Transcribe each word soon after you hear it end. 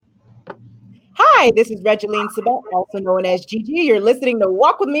Hi, this is Regeline Sabet, also known as Gigi. You're listening to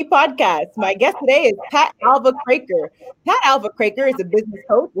Walk With Me podcast. My guest today is Pat Alva Craker. Pat Alva Craker is a business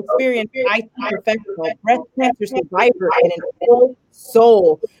coach, experienced IT professional, breast cancer survivor, and an old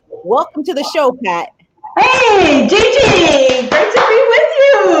soul. Welcome to the show, Pat. Hey, Gigi, great to be with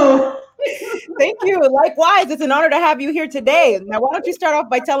you. Thank you. Likewise, it's an honor to have you here today. Now, why don't you start off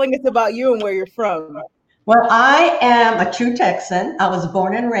by telling us about you and where you're from? Well, I am a true Texan. I was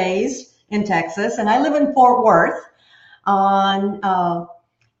born and raised in Texas, and I live in Fort Worth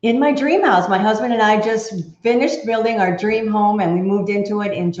in my dream house. My husband and I just finished building our dream home, and we moved into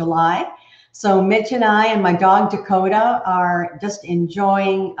it in July. So Mitch and I and my dog Dakota are just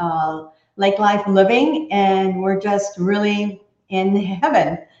enjoying lake life living, and we're just really in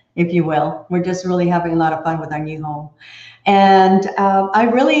heaven, if you will. We're just really having a lot of fun with our new home. And I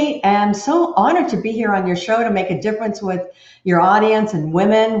really am so honored to be here on your show to make a difference with your audience and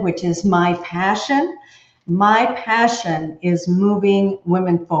women, which is my passion. My passion is moving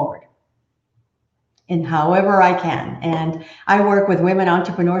women forward in however I can. And I work with women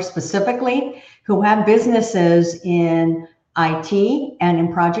entrepreneurs specifically who have businesses in IT and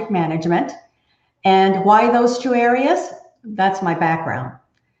in project management. And why those two areas? That's my background.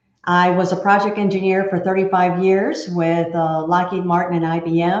 I was a project engineer for 35 years with Lockheed Martin and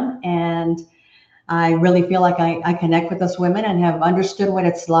IBM, and I really feel like I connect with those women and have understood what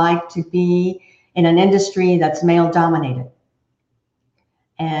it's like to be in an industry that's male dominated.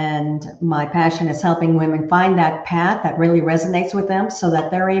 And my passion is helping women find that path that really resonates with them so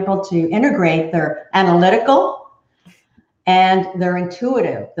that they're able to integrate their analytical and their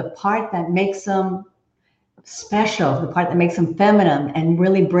intuitive, the part that makes them special, the part that makes them feminine, and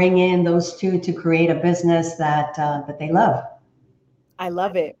really bring in those two to create a business that they love. I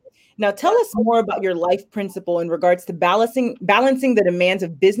love it. Now, tell us more about your life principle in regards to balancing the demands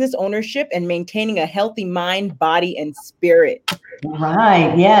of business ownership and maintaining a healthy mind, body, and spirit.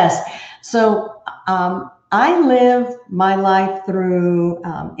 Right. Yes. So I live my life through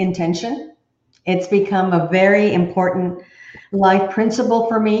intention. It's become a very important life principle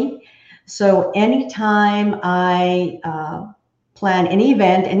for me. So anytime I plan any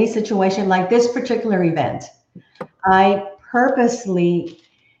event, any situation like this particular event, I purposely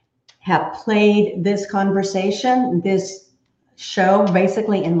have played this conversation, this show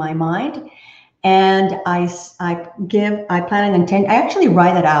basically in my mind. And I plan an intent. I actually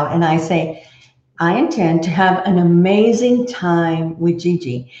write it out and I say, I intend to have an amazing time with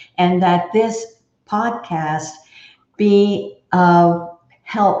Gigi, and that this podcast be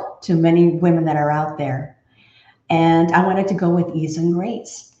help to many women that are out there. And I wanted to go with ease and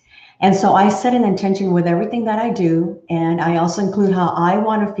grace. And so I set an intention with everything that I do. And I also include how I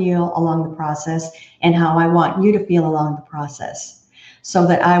want to feel along the process and how I want you to feel along the process. So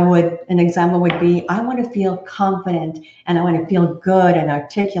that an example would be, I want to feel confident and I want to feel good and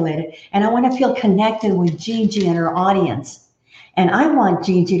articulated. And I want to feel connected with Gigi and her audience. And I want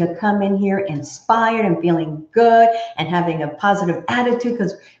Gigi to come in here inspired and feeling good and having a positive attitude,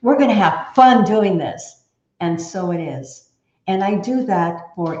 because we're going to have fun doing this. And so it is. And I do that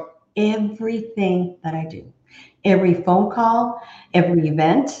for everything that I do. Every phone call, every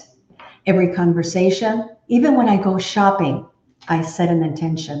event, every conversation, even when I go shopping, I set an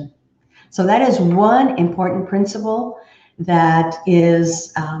intention. So that is one important principle that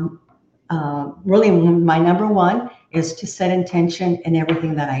is really my number one, is to set intention in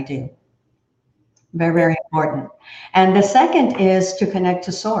everything that I do. Very, very important. And the second is to connect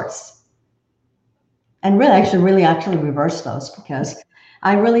to source. And really actually reverse those, because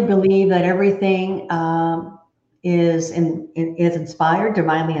I really believe that everything is inspired,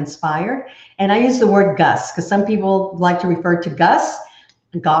 divinely inspired. And I use the word Gus because some people like to refer to Gus,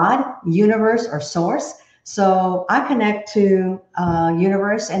 God, universe, or source. So I connect to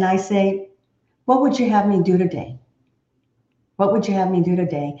universe and I say, what would you have me do today? What would you have me do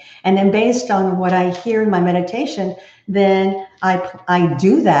today? And then based on what I hear in my meditation, then I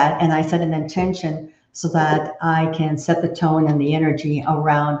do that and I set an intention so that I can set the tone and the energy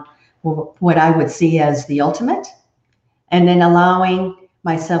around what I would see as the ultimate, and then allowing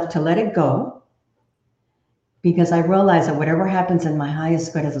myself to let it go, because I realize that whatever happens in my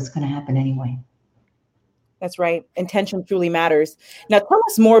highest good is what's going to happen anyway. That's right. Intention truly matters. Now, tell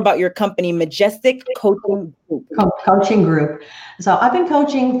us more about your company, Majestic Coaching Group. Coaching Group. So I've been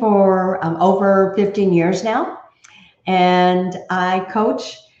coaching for over 15 years now, and I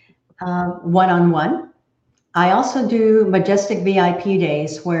coach one-on-one. I also do Majestic VIP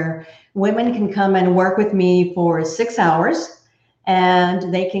days where women can come and work with me for 6 hours,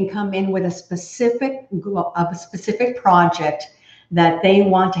 and they can come in with a specific project that they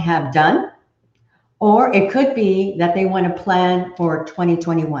want to have done, or it could be that they want to plan for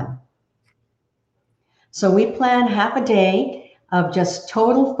 2021. So we plan half a day of just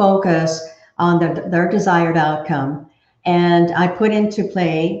total focus on their desired outcome. And I put into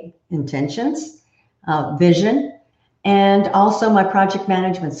play intentions, vision, and also my project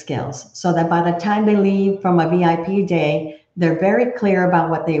management skills, so that by the time they leave from a VIP day, they're very clear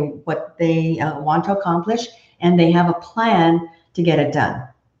about what they want to accomplish, and they have a plan to get it done.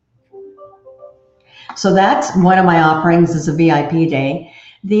 So that's one of my offerings, is a VIP day.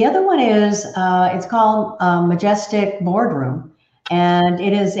 The other one is, it's called Majestic Boardroom, and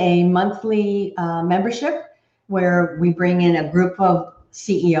it is a monthly membership where we bring in a group of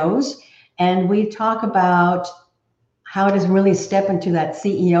CEOs and we talk about how to really step into that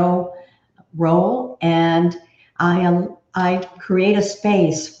CEO role. And I create a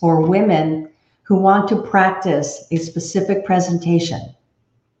space for women who want to practice a specific presentation.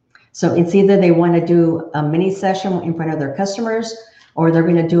 So it's either they want to do a mini session in front of their customers, or they're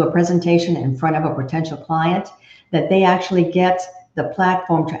going to do a presentation in front of a potential client, that they actually get the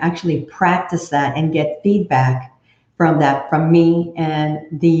platform to actually practice that and get feedback from that, from me and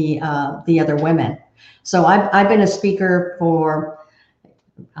the other women. So I've been a speaker for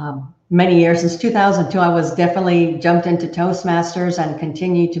many years. Since 2002, I was definitely jumped into Toastmasters and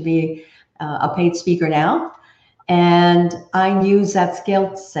continue to be a paid speaker now. And I use that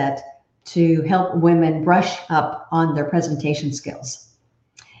skill set to help women brush up on their presentation skills.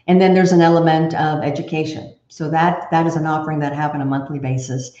 And then there's an element of education. So that is an offering that I have on a monthly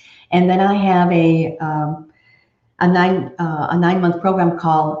basis. And then I have a 9-month program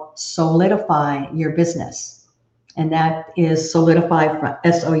called Solidify Your Business. And that is Solidify from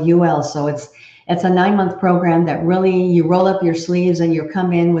SOUL. So it's a 9-month program that really, you roll up your sleeves and you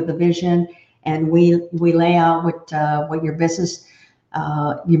come in with a vision, and we lay out what your business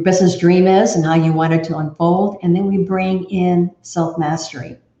dream is and how you want it to unfold. And then we bring in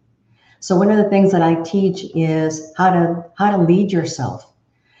self-mastery. So one of the things that I teach is how to lead yourself,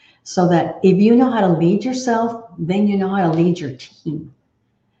 so that if you know how to lead yourself, then you know how to lead your team.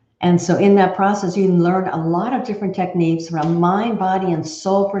 And so in that process, you can learn a lot of different techniques from a mind, body, and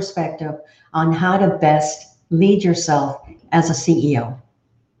soul perspective on how to best lead yourself as a CEO.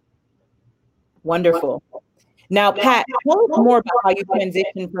 Wonderful. Now, Pat, tell us more about how you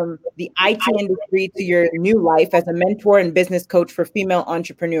transitioned from the IT industry to your new life as a mentor and business coach for female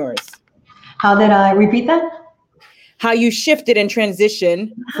entrepreneurs. How did I repeat that? How you shifted and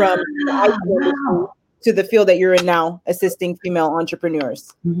transitioned from the IT industry to the field that you're in now, assisting female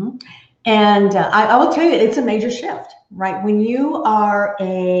entrepreneurs. Mm-hmm. And I will tell you, it's a major shift, right? When you are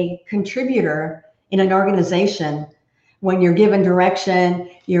a contributor in an organization, when you're given direction,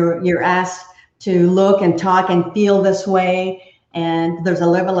 you're asked to look and talk and feel this way, and there's a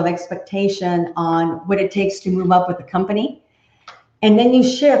level of expectation on what it takes to move up with the company. And then you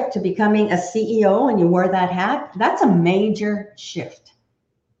shift to becoming a CEO and you wear that hat. That's a major shift.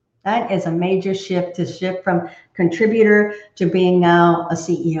 That is a major shift, to shift from contributor to being now a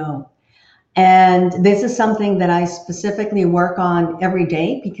CEO. And this is something that I specifically work on every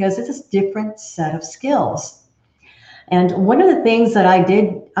day, because it's a different set of skills. And one of the things that I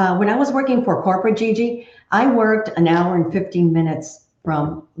did when I was working for corporate, Gigi, I worked an hour and 15 minutes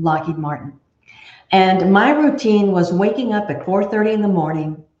from Lockheed Martin. And my routine was waking up at 4:30 in the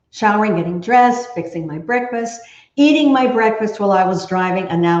morning, showering, getting dressed, fixing my breakfast, eating my breakfast while I was driving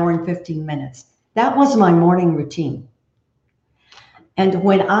an hour and 15 minutes. That was my morning routine. And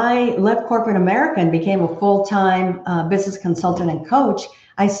when I left corporate America and became a full-time business consultant and coach,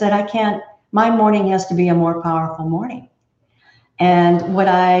 I said, my morning has to be a more powerful morning. And what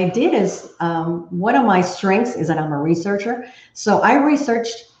I did is, one of my strengths is that I'm a researcher. So I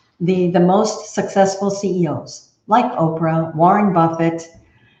researched the most successful CEOs, like Oprah, Warren Buffett,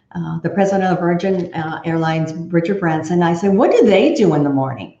 the president of Virgin Airlines, Richard Branson. I said, what do they do in the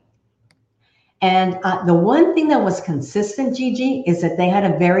morning? And the one thing that was consistent, Gigi, is that they had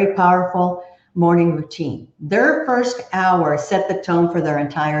a very powerful morning routine. Their first hour set the tone for their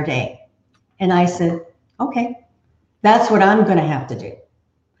entire day. And I said, okay, that's what I'm going to have to do.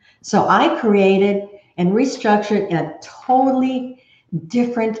 So I created and restructured a totally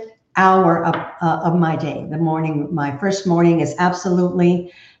different hour of my day. The morning, my first morning is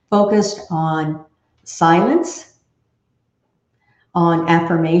absolutely focused on silence, on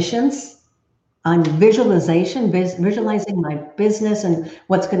affirmations, on visualization, visualizing my business and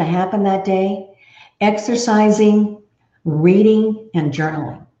what's going to happen that day, exercising, reading, and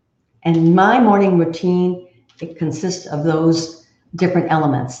journaling. And my morning routine, it consists of those different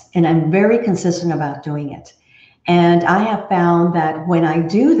elements. And I'm very consistent about doing it. And I have found that when I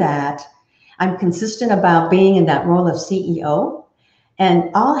do that, I'm consistent about being in that role of CEO, and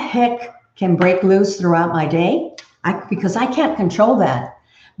all heck can break loose throughout my day because I can't control that,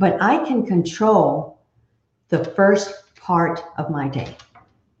 but I can control the first part of my day.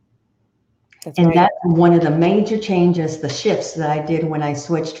 That's one of the major changes, the shifts that I did when I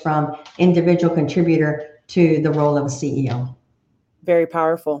switched from individual contributor to the role of a CEO. Very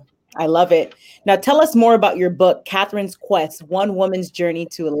powerful. I love it. Now tell us more about your book, Catherine's Quest, One Woman's Journey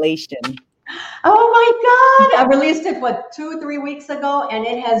to Elation. Oh my God. I released it, 2 or 3 weeks ago, and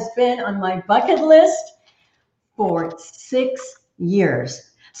it has been on my bucket list for 6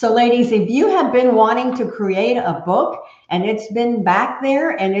 years. So ladies, if you have been wanting to create a book and it's been back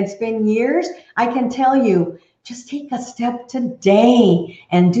there and it's been years, I can tell you, just take a step today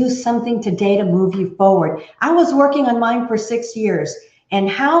and do something today to move you forward. I was working on mine for 6 years, and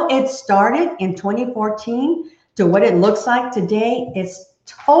how it started in 2014 to what it looks like today is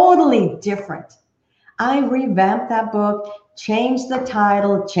totally different. I revamped that book, changed the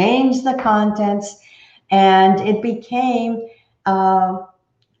title, changed the contents, and it became a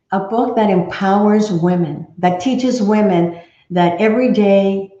book that empowers women, that teaches women that every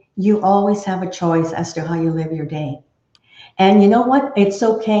day you always have a choice as to how you live your day. And you know what? It's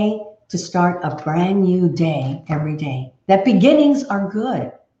okay to start a brand new day every day, that beginnings are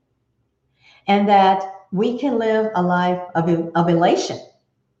good, and that we can live a life of elation.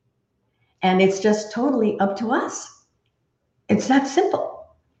 And it's just totally up to us. It's that simple.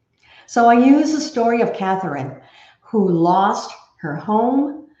 So I use the story of Catherine, who lost her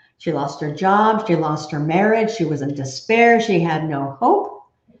home. She lost her job. She lost her marriage. She was in despair. She had no hope.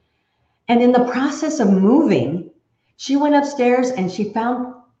 And in the process of moving, she went upstairs and she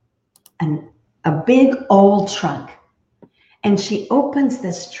found a big old trunk. And she opens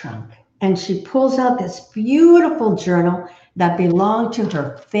this trunk and she pulls out this beautiful journal that belonged to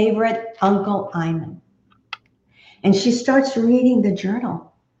her favorite Uncle Iman. And she starts reading the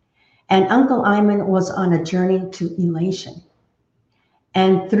journal. And Uncle Iman was on a journey to elation.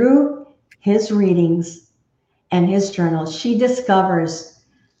 And through his readings and his journal, she discovers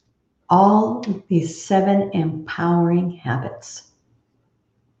all these 7 empowering habits.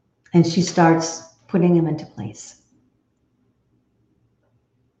 And she starts putting them into place.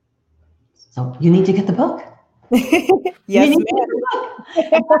 So you need to get the book. Yes, ma'am.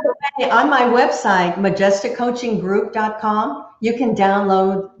 On my website, majesticcoachinggroup.com, you can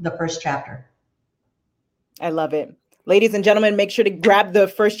download the first chapter. I love it. Ladies and gentlemen, make sure to grab the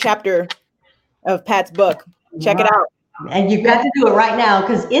first chapter of Pat's book. Check it out. And you've got to do it right now,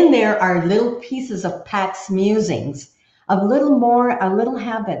 because in there are little pieces of Pat's musings, of little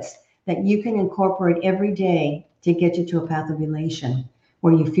habits that you can incorporate every day to get you to a path of elation,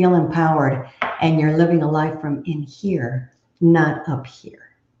 where you feel empowered and you're living a life from in here, not up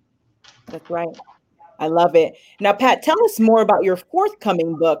here. That's right. I love it. Now, Pat, tell us more about your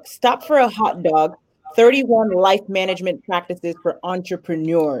forthcoming book, Stop for a Hot Dog, 31 Life Management Practices for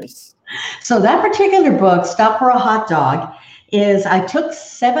Entrepreneurs. So that particular book, Stop for a Hot Dog, is I took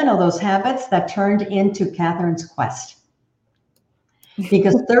 7 of those habits that turned into Catherine's Quest.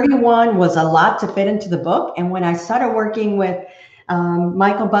 Because 31 was a lot to fit into the book. And when I started working with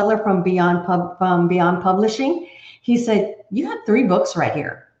Michael Butler from Beyond Publishing, he said, "You have 3 books right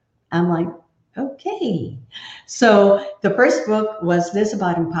here." I'm like, okay. So the first book was this,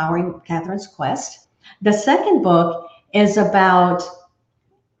 about empowering Catherine's Quest. The second book is about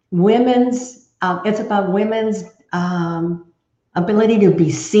women's ability to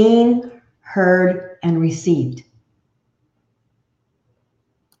be seen, heard, and received.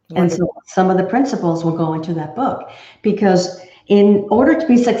 Wonderful. And so some of the principles will go into that book, because in order to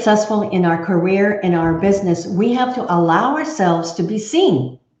be successful in our career, in our business, we have to allow ourselves to be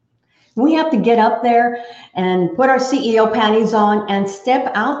seen. We have to get up there and put our CEO panties on and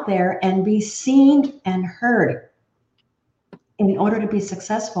step out there and be seen and heard in order to be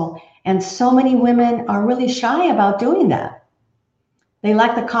successful. And so many women are really shy about doing that. They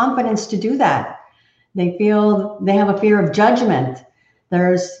lack the confidence to do that. They feel they have a fear of judgment.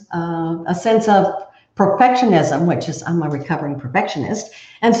 There's a sense of perfectionism, which is, I'm a recovering perfectionist.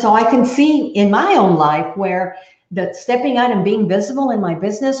 And so I can see in my own life where the stepping out and being visible in my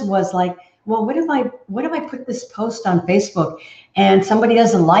business was like, well, what if I put this post on Facebook and somebody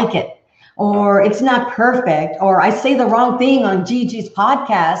doesn't like it, or it's not perfect, or I say the wrong thing on Gigi's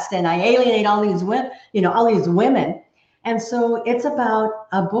podcast and I alienate all these women, And so it's about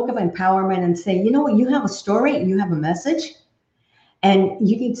a book of empowerment and say, you know what, you have a story, you have a message, and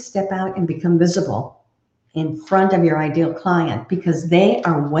you need to step out and become visible in front of your ideal client, because they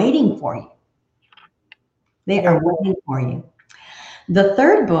are waiting for you. They are waiting for you. The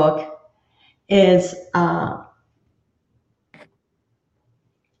third book is about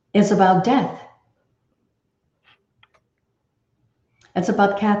death. It's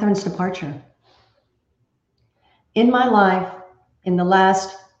about Catherine's departure. In my life, in the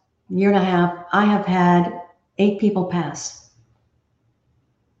last year and a half, I have had 8 people pass.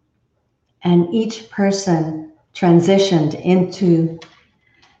 And each person transitioned into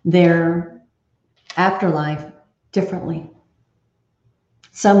their afterlife differently.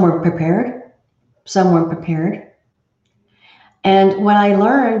 Some were prepared, some weren't prepared. And what I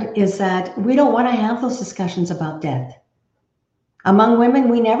learned is that we don't want to have those discussions about death. Among women,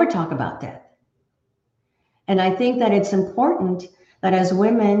 we never talk about death. And I think that it's important that as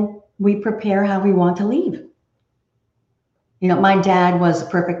women, we prepare how we want to leave. You know, my dad was a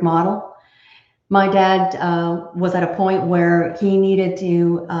perfect model. My dad was at a point where he needed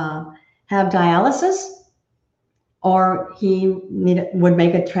to have dialysis, or he would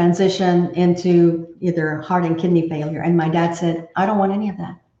make a transition into either heart and kidney failure. And my dad said, I don't want any of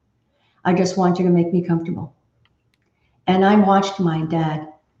that. I just want you to make me comfortable. And I watched my dad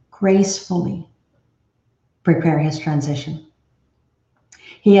gracefully prepare his transition.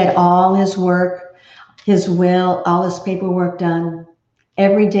 He had all his work, his will, all his paperwork done.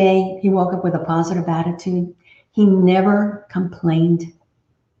 Every day he woke up with a positive attitude. He never complained,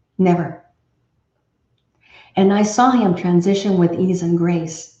 never. And I saw him transition with ease and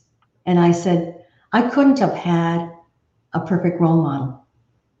grace. And I said, I couldn't have had a perfect role model.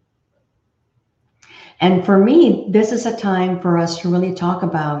 And for me, this is a time for us to really talk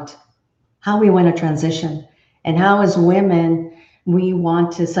about how we want to transition and how as women, we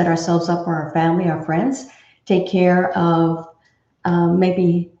want to set ourselves up for our family, our friends, take care of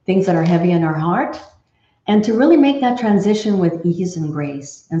maybe things that are heavy in our heart, and to really make that transition with ease and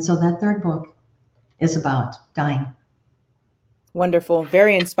grace. And so that third book is about dying. Wonderful.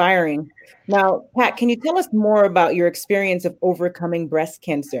 Very inspiring. Now, Pat, can you tell us more about your experience of overcoming breast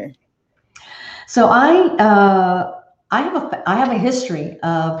cancer? So I have a history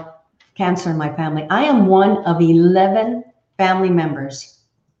of cancer in my family. I am one of 11 family members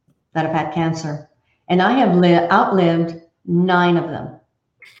that have had cancer, and I have outlived 9 of them.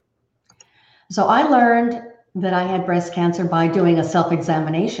 So I learned that I had breast cancer by doing a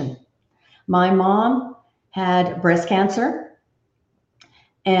self-examination. My mom had breast cancer,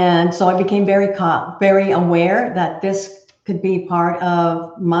 and so I became very aware that this could be part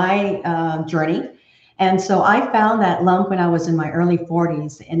of my journey. And so I found that lump when I was in my early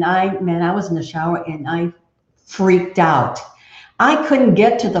 40s, and I was in the shower and I freaked out. I couldn't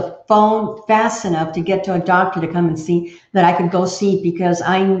get to the phone fast enough to get to a doctor to come and see that I could go see, because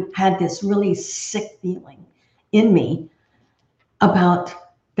I had this really sick feeling in me about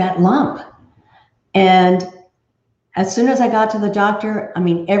that lump. And as soon as I got to the doctor, I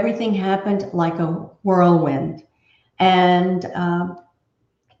mean, everything happened like a whirlwind. And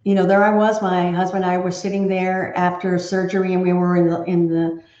you know, there I was, my husband and I were sitting there after surgery, and we were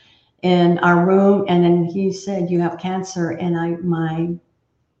in our room, and then he said, you have cancer. And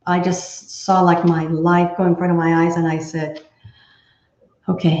I just saw like my life go in front of my eyes, and I said,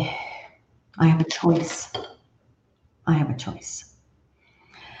 okay, I have a choice. I have a choice.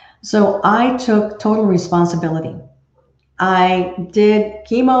 So I took total responsibility. I did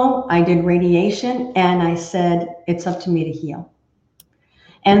chemo, I did radiation, and I said, it's up to me to heal.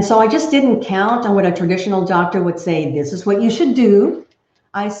 And so I just didn't count on what a traditional doctor would say, this is what you should do.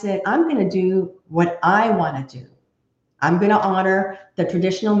 I said, I'm going to do what I want to do. I'm going to honor the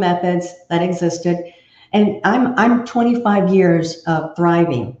traditional methods that existed. And I'm 25 years of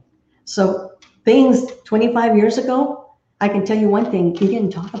thriving. So things 25 years ago, I can tell you one thing, we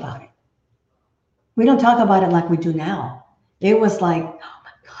didn't talk about it. We don't talk about it like we do now. It was like, oh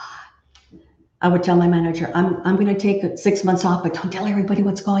my God. I would tell my manager, I'm going to take 6 months off, but don't tell everybody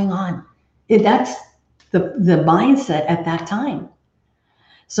what's going on. That's the mindset at that time.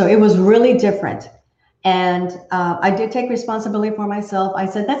 So it was really different. And I did take responsibility for myself. I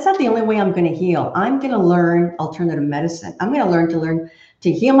said, that's not the only way I'm going to heal. I'm going to learn alternative medicine. I'm going to learn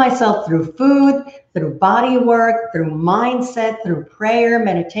to heal myself through food, through body work, through mindset, through prayer,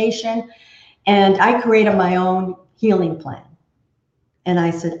 meditation. And I created my own healing plan. And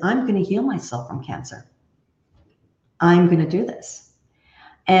I said, I'm going to heal myself from cancer. I'm going to do this.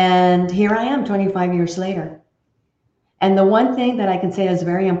 And here I am 25 years later. And the one thing that I can say is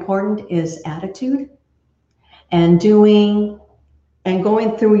very important is attitude, and going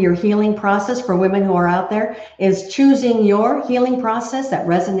through your healing process. For women who are out there, is choosing your healing process that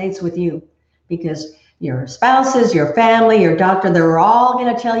resonates with you, because your spouses, your family, your doctor, they're all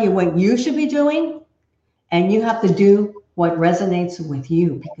going to tell you what you should be doing, and you have to do what resonates with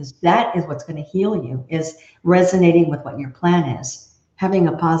you, because that is what's going to heal you, is resonating with what your plan is, having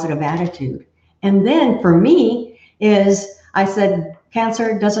a positive attitude. And then for me is, I said,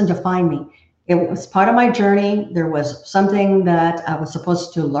 cancer doesn't define me. It was part of my journey. There was something that I was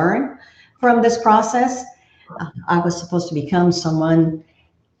supposed to learn from this process. I was supposed to become someone,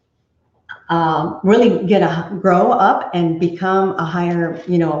 really grow up and become a higher,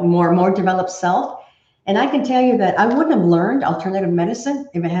 more developed self. And I can tell you that I wouldn't have learned alternative medicine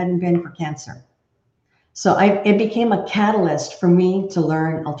if it hadn't been for cancer. So it became a catalyst for me to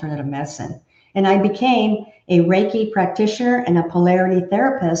learn alternative medicine. And I became a Reiki practitioner and a polarity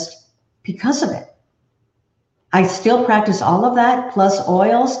therapist because of it. I still practice all of that, plus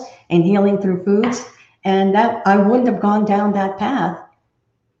oils and healing through foods. And that I wouldn't have gone down that path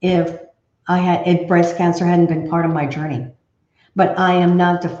if breast cancer hadn't been part of my journey. But I am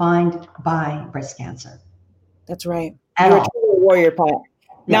not defined by breast cancer. That's right. You're a true warrior, Pat.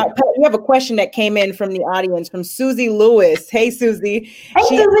 Now, Pat, we have a question that came in from the audience from Susie Lewis. Hey, Susie. Hey,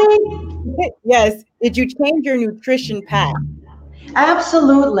 Susie. Yes. Did you change your nutrition path?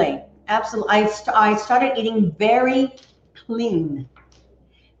 Absolutely. Absolutely. I started eating very clean,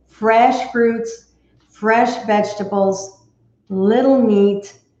 fresh fruits, fresh vegetables, little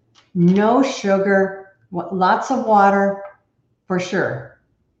meat, no sugar, lots of water, for sure.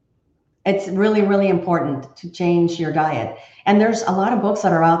 It's really, really important to change your diet. And there's a lot of books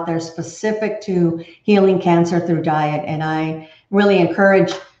that are out there specific to healing cancer through diet. And I really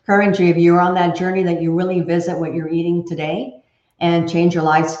encourage you, if you're on that journey, that you really visit what you're eating today and change your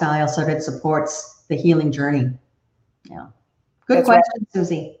lifestyle so that it supports the healing journey. Yeah. Good question, right,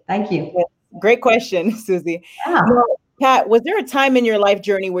 Susie. Thank you. Yeah. Great question, Susie. Yeah. Now, Pat, was there a time in your life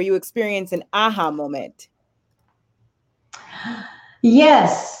journey where you experienced an aha moment?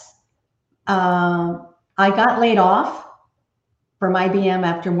 Yes. I got laid off from IBM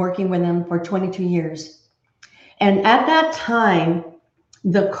after working with them for 22 years. And at that time,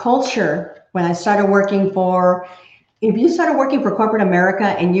 the culture, when I started working if you started working for corporate America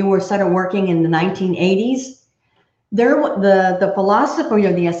and you started working in the 1980s, the philosophy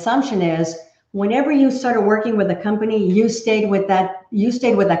or the assumption is whenever you started working with a company, you stayed with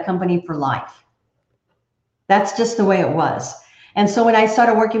that company for life. That's just the way it was. And so when I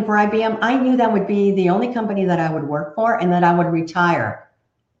started working for IBM, I knew that would be the only company that I would work for and that I would retire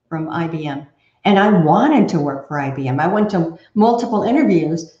from IBM. And I wanted to work for IBM. I went to multiple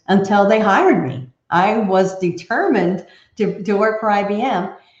interviews until they hired me. I was determined to work for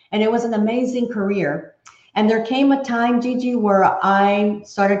IBM, and it was an amazing career. And there came a time, Gigi, where I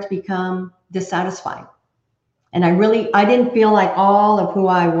started to become dissatisfied. And I didn't feel like all of who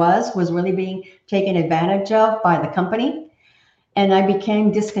I was really being taken advantage of by the company. And I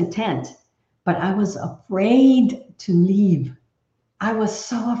became discontent, but I was afraid to leave. I was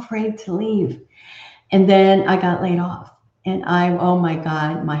so afraid to leave. And then I got laid off, and oh my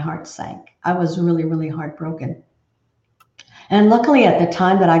God, my heart sank. I was really, really heartbroken. And luckily at the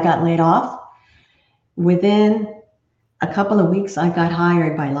time that I got laid off, within a couple of weeks, I got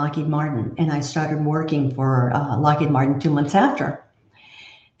hired by Lockheed Martin, and I started working for Lockheed Martin 2 months after.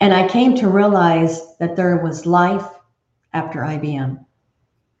 And I came to realize that there was life after IBM.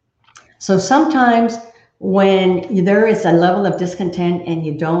 So sometimes when there is a level of discontent and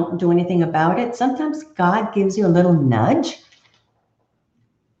you don't do anything about it, sometimes God gives you a little nudge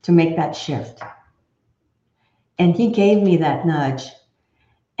to make that shift. And he gave me that nudge.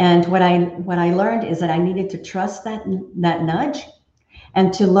 And what I learned is that I needed to trust that nudge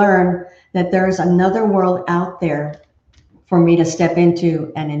and to learn that there is another world out there for me to step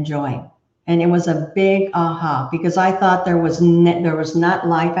into and enjoy. And it was a big aha, because I thought there was not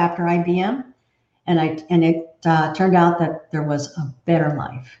life after IBM, and it turned out that there was a better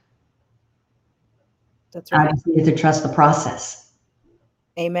life. That's right. I just needed to trust the process.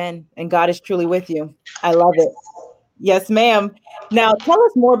 Amen. And God is truly with you. I love it. Yes, ma'am. Now, tell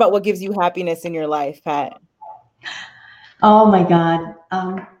us more about what gives you happiness in your life, Pat. Oh my God.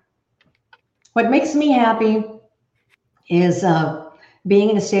 What makes me happy is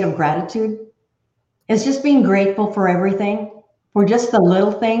being in a state of gratitude. It's just being grateful for everything, for just the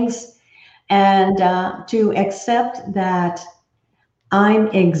little things, and to accept that I'm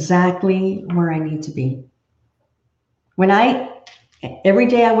exactly where I need to be. Every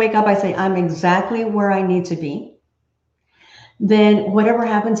day I wake up, I say, I'm exactly where I need to be. Then whatever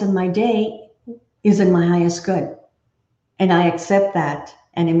happens in my day is in my highest good. And I accept that,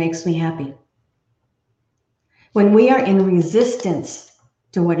 and it makes me happy. When we are in resistance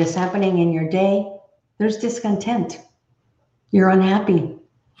to what is happening in your day, there's discontent. You're unhappy.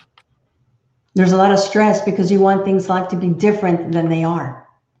 There's a lot of stress because you want things like to be different than they are.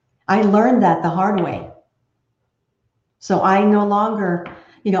 I learned that the hard way. So I no longer,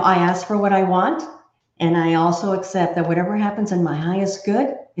 I ask for what I want, and I also accept that whatever happens in my highest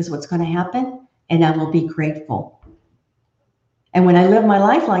good is what's going to happen, and I will be grateful. And when I live my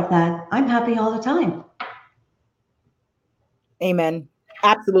life like that, I'm happy all the time. Amen.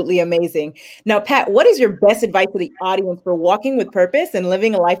 Absolutely amazing. Now, Pat, what is your best advice to the audience for walking with purpose and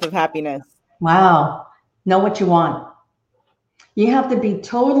living a life of happiness? Wow. Know what you want. You have to be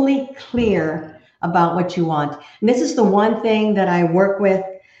totally clear about what you want. And this is the one thing that I work with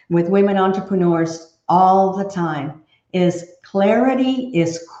women entrepreneurs all the time is clarity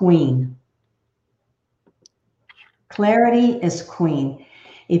is queen. Clarity is queen.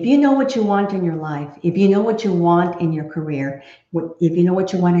 If you know what you want in your life, if you know what you want in your career, if you know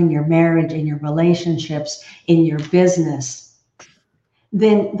what you want in your marriage, in your relationships, in your business,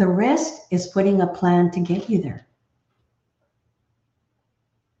 then the rest is putting a plan to get you there.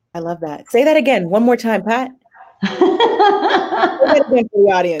 I love that. Say that again, one more time, Pat. Say that again for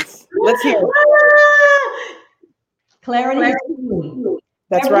the audience. Let's hear it. Clarity is key.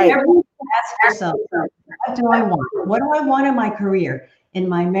 That's right. Ask yourself, what do I want? What do I want in my career, in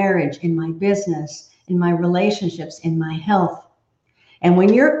my marriage, in my business, in my relationships, in my health? And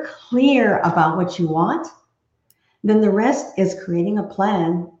when you're clear about what you want, then the rest is creating a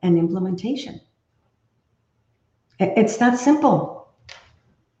plan and implementation. It's that simple.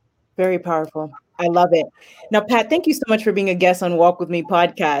 Very powerful. I love it. Now, Pat, thank you so much for being a guest on Walk With Me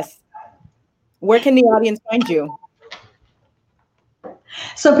podcast. Where can the audience find you?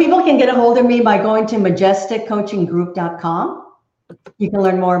 So people can get a hold of me by going to majesticcoachinggroup.com. You can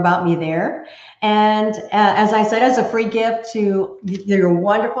learn more about me there. And as I said, as a free gift to your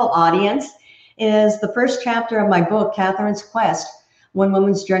wonderful audience is the first chapter of my book, Catherine's Quest, One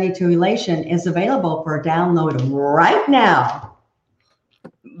Woman's Journey to Elation, is available for download right now.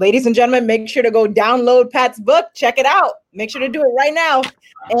 Ladies and gentlemen, make sure to go download Pat's book. Check it out. Make sure to do it right now.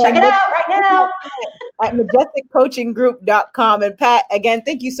 Check it out right now. At majesticcoachinggroup.com. And Pat, again,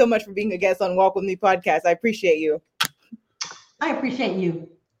 thank you so much for being a guest on Walk With Me podcast. I appreciate you. I appreciate you.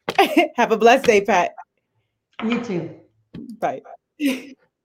 Have a blessed day, Pat. You too. Bye.